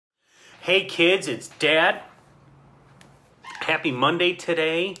Hey kids, it's Dad. Happy Monday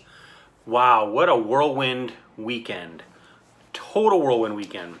today. Wow, what a whirlwind weekend. Total whirlwind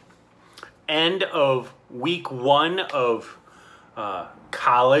weekend. End of week one of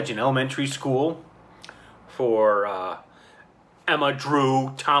college and elementary school for Emma,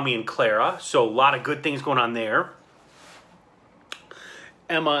 Drew, Tommy, and Clara. So a lot of good things going on there.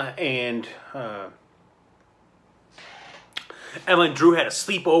 Emma and Drew had a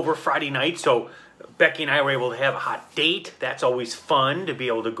sleepover Friday night, so Becky and I were able to have a hot date. That's always fun, to be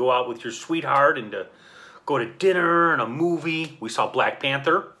able to go out with your sweetheart and to go to dinner and a movie. We saw Black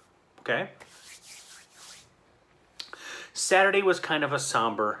Panther, okay? Saturday was kind of a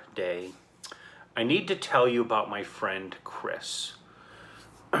somber day. I need to tell you about my friend Kris.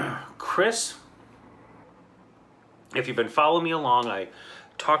 Kris, if you've been following me along, I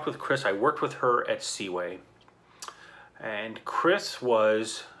talked with Kris. I worked with her at Seaway. And Kris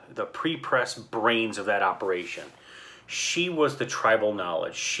was the pre-press brains of that operation. She was the tribal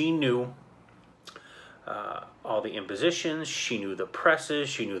knowledge. She knew all the impositions. She knew the presses.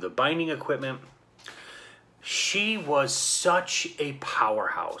 She knew the binding equipment. She was such a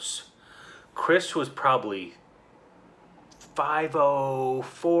powerhouse. Kris was probably 5'0",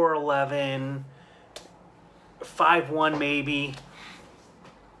 4'11", 5'1" maybe.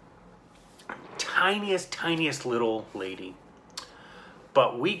 Tiniest little lady.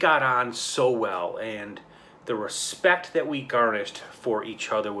 But we got on so well, and the respect that we garnished for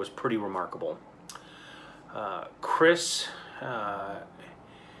each other was pretty remarkable. Kris,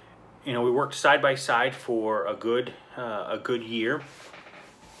 we worked side by side for a good year.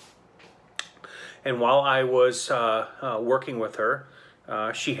 And while I was working with her,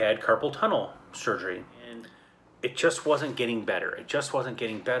 she had carpal tunnel surgery, and it just wasn't getting better. It just wasn't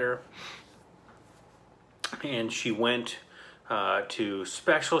getting better. And she went to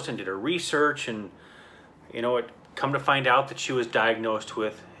specialists and did her research, and come to find out that she was diagnosed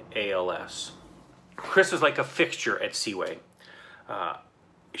with ALS. Kris was like a fixture at Seaway.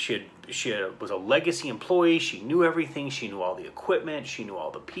 She was a legacy employee. She knew everything. She knew all the equipment. She knew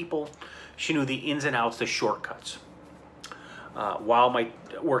all the people. She knew the ins and outs, the shortcuts. While I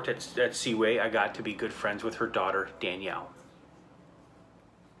worked at Seaway, I got to be good friends with her daughter, Danielle.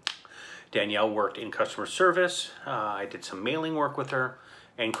 Danielle worked in customer service. I did some mailing work with her,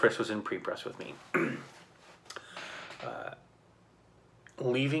 and Kris was in pre-press with me.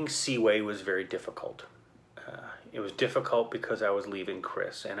 Leaving Seaway was very difficult. It was difficult because I was leaving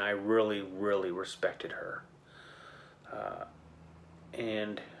Kris, and I really respected her.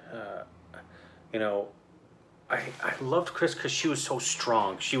 I loved Kris because she was so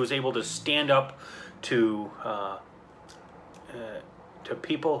strong. She was able to stand up to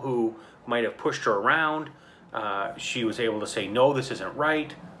people who might have pushed her around. She was able to say, no, this isn't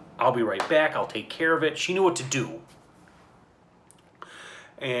right. I'll be right back. I'll take care of it. She knew what to do.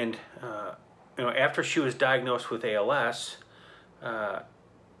 And, after she was diagnosed with ALS, that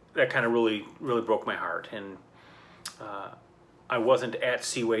kind of really broke my heart. And I wasn't at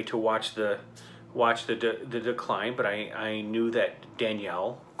Seaway to watch the decline, but I knew that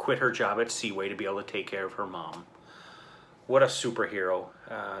Danielle quit her job at Seaway to be able to take care of her mom. What a superhero.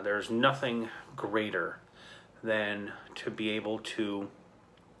 There's nothing greater than to be able to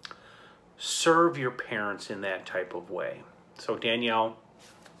serve your parents in that type of way. So Danielle,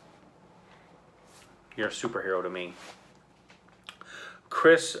 you're a superhero to me.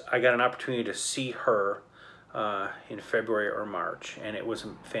 Kris, I got an opportunity to see her in February or March, and it was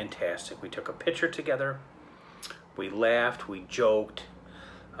fantastic. We took a picture together. We laughed. We joked.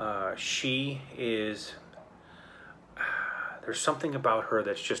 There's something about her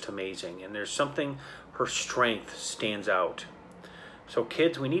that's just amazing, and there's something, her strength stands out. So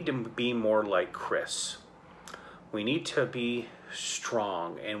kids, we need to be more like Kris. We need to be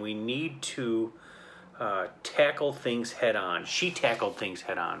strong, and we need to tackle things head on. She tackled things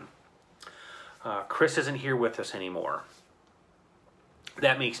head on. Kris isn't here with us anymore.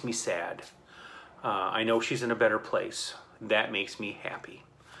 That makes me sad. I know she's in a better place. That makes me happy.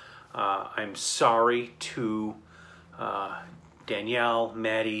 I'm sorry to Danielle,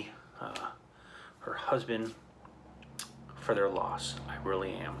 Maddie, her husband, for their loss. I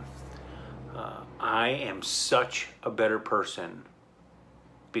really am. I am such a better person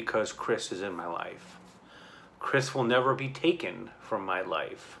because Kris is in my life. Kris will never be taken from my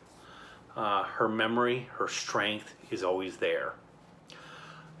life. Her memory, her strength is always there.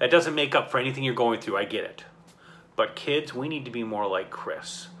 That doesn't make up for anything you're going through, I get it. But kids, we need to be more like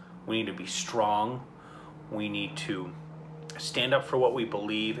Kris. We need to be strong. We need to stand up for what we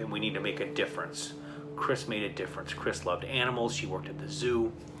believe, and we need to make a difference. Kris made a difference. Kris loved animals. She worked at the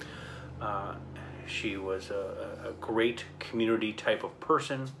zoo. She was a great community type of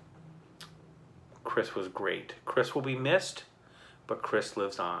person. Kris was great. Kris will be missed, but Kris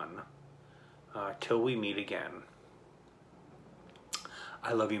lives on. Till we meet again.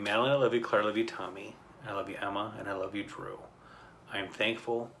 I love you, Madeline. I love you, Claire. I love you, Tommy. I love you, Emma. And I love you, Drew. I am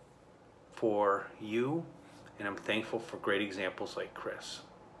thankful for you, and I'm thankful for great examples like Kris.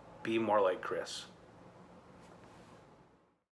 Be more like Kris.